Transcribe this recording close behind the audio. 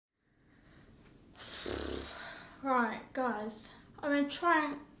Right, guys, I've been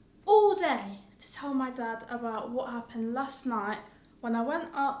trying all day to tell my dad about what happened last night when I went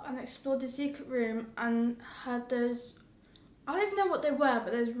up and explored the secret room and heard those, I don't even know what they were,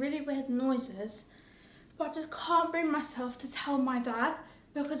 but those really weird noises. But I just can't bring myself to tell my dad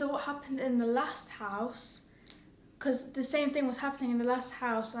because of what happened in the last house. Because the same thing was happening in the last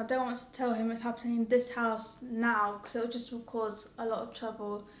house, and I don't want to tell him it's happening in this house now because it will just cause a lot of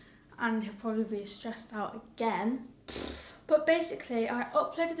trouble and he'll probably be stressed out again. But basically, I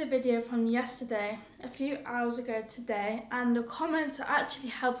uploaded the video from yesterday, a few hours ago today, and the comments are actually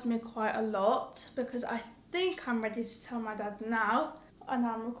helping me quite a lot because I think I'm ready to tell my dad now, and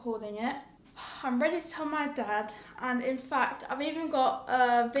I'm recording it. I'm ready to tell my dad, and in fact, I've even got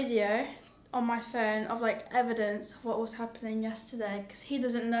a video on my phone of like evidence of what was happening yesterday because he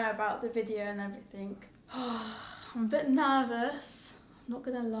doesn't know about the video and everything. I'm a bit nervous, I'm not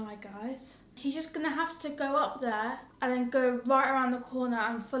gonna lie, guys. He's just gonna have to go up there and then go right around the corner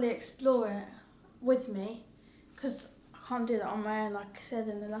and fully explore it with me because I can't do that on my own like I said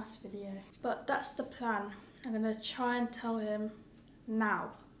in the last video. But that's the plan. I'm gonna try and tell him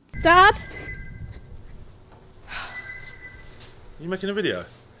now. Dad? Are you making a video?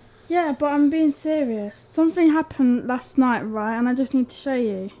 Yeah, but I'm being serious. Something happened last night, right? And I just need to show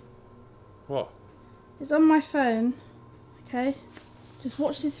you. What? It's on my phone, okay? Just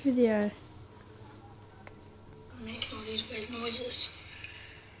watch this video. I'm making all these weird noises.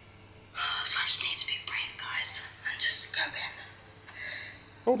 So I just need to be brave, guys, and just go in.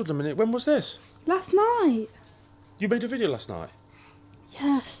 Hold on a minute, when was this? Last night. You made a video last night?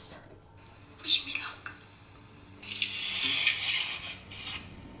 Yes. Wish me luck.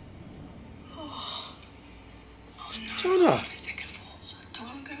 Oh no. Jonah. I have second thoughts. I don't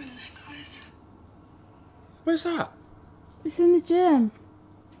want to go in there, guys. Where's that? It's in the gym.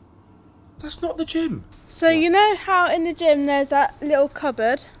 That's not the gym. So you know how in the gym there's that little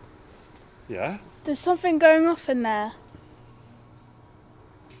cupboard? Yeah? There's something going off in there.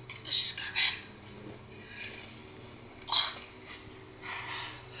 Let's just go in. Oh.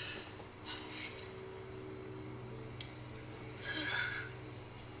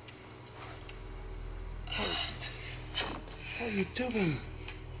 What are you doing?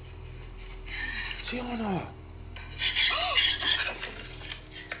 Tiana!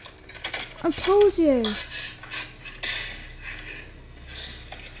 I told you.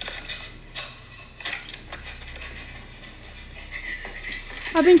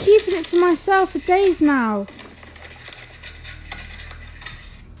 I've been keeping it to myself for days now.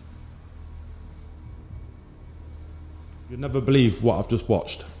 You'll never believe what I've just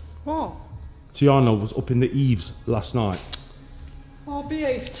watched. What? Tiana was up in the eaves last night. Oh,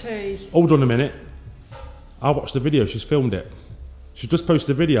 BFT. Hold on a minute. I watched the video, she's filmed it. She just posted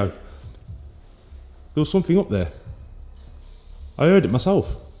the video. There was something up there. I heard it myself.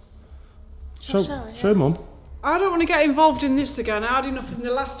 Show Mum. I don't want to get involved in this again. I had enough in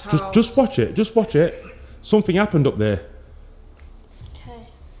the last house. Just watch it, just watch it. Something happened up there. Okay.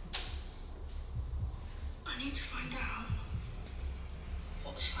 I need to find out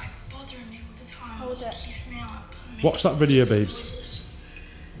what's like bothering me all the time. Hold it. Keeping me up. Watch that video, babes. So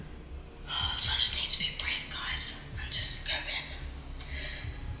I just need to be brave, guys, and just go in.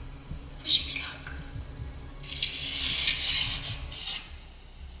 Wish me luck.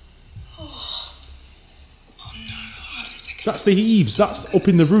 Oh no, I'm having a second. That's the eaves, that's up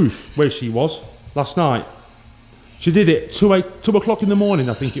in the roof where she was last night. She did it 2 o'clock in the morning,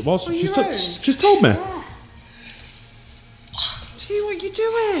 I think it was. She's told me. Yeah. Gee, what are you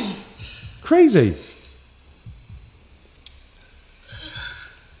doing? Crazy.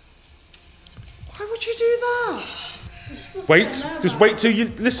 Why would you do that? Wait, just wait till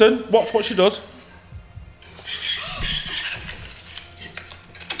you listen, watch what she does.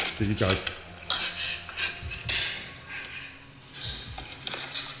 There you go.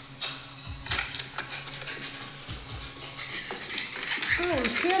 Oh,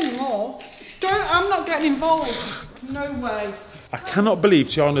 see any more? I'm not getting involved. No way. I cannot believe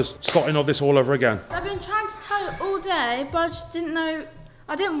Tiana's starting all this all over again. I've been trying to tell it all day, but I just didn't know.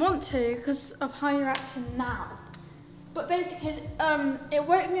 I didn't want to because of how you're acting now. But basically, it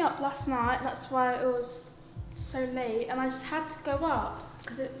woke me up last night. That's why it was so late, and I just had to go up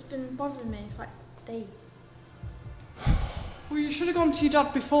because it's been bothering me for like days. Well, you should have gone to your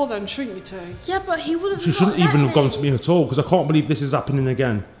dad before then, shouldn't you, T? Yeah, but he would have. She shouldn't even have gone to me at all because I can't believe this is happening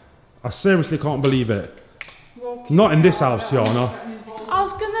again. I seriously can't believe it. Well, not in this house, Tiana. I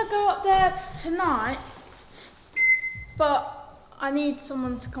was gonna go up there tonight, but I need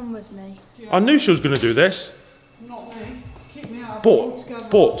someone to come with me. I knew she was going to do this. Not me. Keep me out of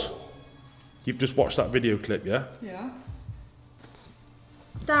But You've just watched that video clip, yeah? Yeah.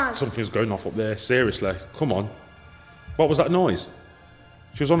 Dad. Something's going off up there, seriously. Come on. What was that noise?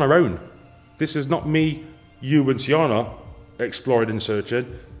 She was on her own. This is not me, you and Tiana exploring and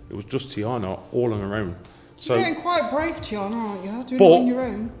searching. It was just Tiana all on her own. So, you're getting quite brave, Tiana, aren't you? Doing it on your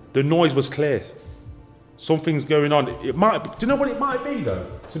own. The noise was clear. Something's going on. It might. Do you know what it might be though?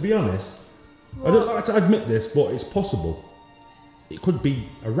 To be honest, what? I don't like to admit this, but it's possible. It could be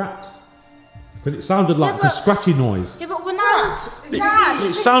a rat because it sounded like a scratchy noise. Yeah, but when I was Dad,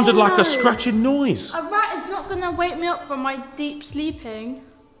 it sounded like a scratching noise. A rat is not gonna wake me up from my deep sleeping.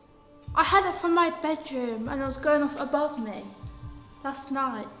 I had it from my bedroom and it was going off above me last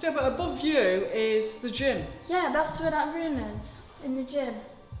night. Yeah, but above you is the gym. Yeah, that's where that room is, in the gym.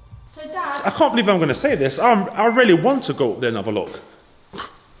 So Dad... I can't believe I'm going to say this. I really want to go up there and have a look.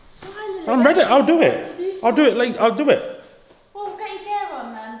 Finally, I'm ready. I'll do it. I'll do it. Like, I'll do it. Well, get your gear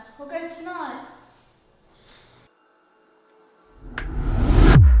on then. We'll go tonight.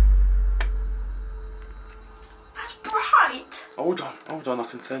 That's bright. Hold on. I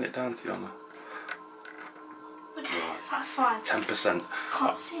can turn it down, Tiana. Okay, that's fine. 10%.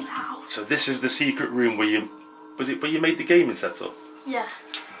 Can't see now. So this is the secret room where you... Was it where you made the gaming setup? Yeah.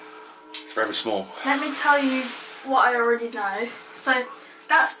 It's very small. Let me tell you what I already know. So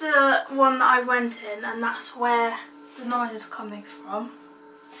that's the one that I went in and that's where the noise is coming from.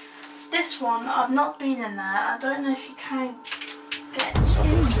 This one, I've not been in there. I don't know if you can get Let's have a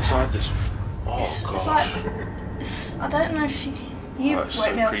in look there. inside this. Oh, It's gosh. like, I don't know if you won't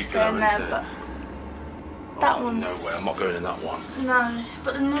so be able to go in there, creepy, but that no one's... way, I'm not going in that one. No,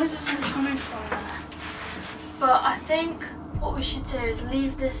 but the noise isn't coming from there. But I think what we should do is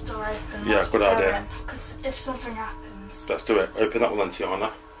leave this door open. Yeah, good idea. Because if something happens... Let's do it. Open that one then,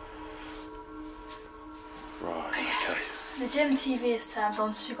 Tiana. Right, okay. The gym TV is turned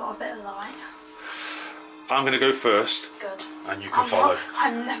on, so we've got a bit of light. I'm going to go first. Good. And you can follow.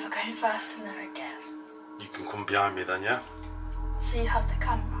 I'm never going first in there again. You can come behind me then, yeah? So you have the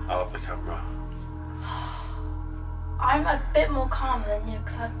camera. I'll have the camera. I'm a bit more calm than you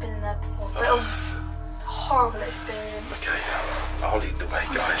because I've been in there before, but it was a horrible experience. Okay, I'll lead the way,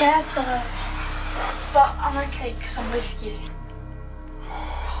 I'm guys. scared though, but I'm okay because I'm with you.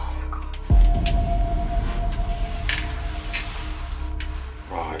 Oh my God.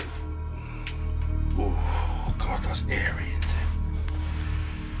 Right. Oh, God, that's eerie, isn't it?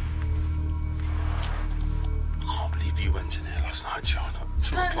 I can't believe you went in here last night, John. At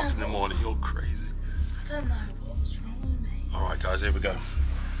 2 o'clock in the morning, you're crazy. I don't know what's wrong with me. Alright, guys, here we go.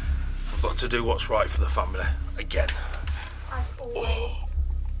 I've got to do what's right for the family. Again. As always.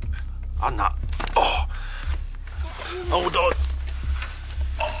 And that. Oh. Hold on.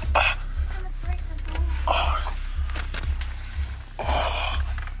 I'm gonna break the door. Oh. Oh.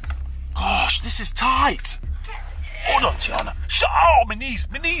 Gosh, this is tight. Hold on, Tiana. Shut up, my knees,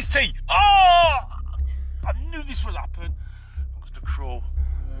 T. Oh! I knew this would happen. I'm going to crawl.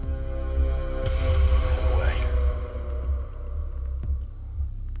 No way.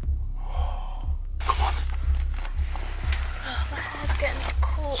 Come on. My hair's getting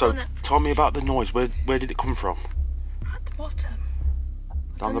caught. So, tell me about the noise. Where did it come from? At the bottom.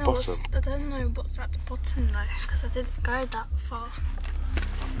 Down the bottom? I don't know what's at the bottom though, because I didn't go that far.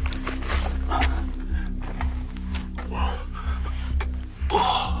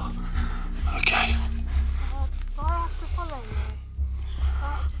 Okay. Do I have to follow you? Can't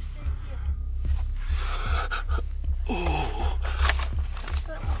I just stay here? Oh. I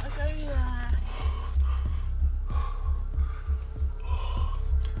don't want to go there.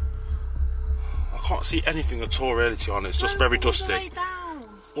 I can't see anything at all, really, Tiana. It's just No, very all dusty. the way down.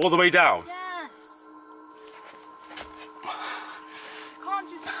 All the way down? Yes. Can't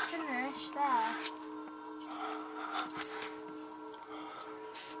just finish there.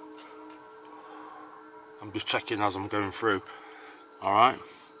 I'm just checking as I'm going through. Alright?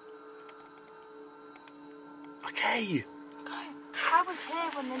 Okay. Go. I was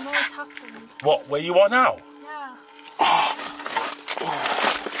here when the noise happened. What, where you are now? Yeah.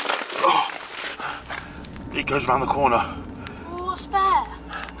 It goes around the corner. Oh, what's there?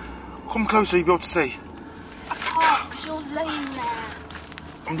 Come closer, you'll be able to see. I can't because you're laying there.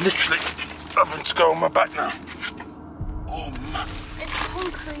 I'm literally having to go on my back now. Oh, man. It's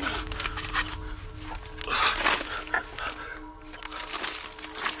concrete.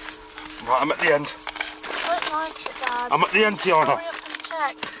 Right, I'm at the end. I don't like it, Dad. I'm at the end, Tiana. Hurry up and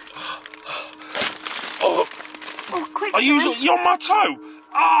check. Oh, Oh, quick. you're on my toe.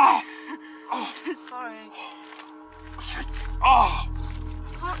 Ah! Sorry. Ah!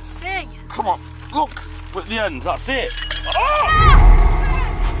 I can't see. Come on, look. We're at the end, that's it. Ah!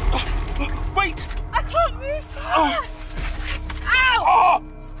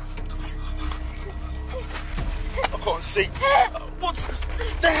 see.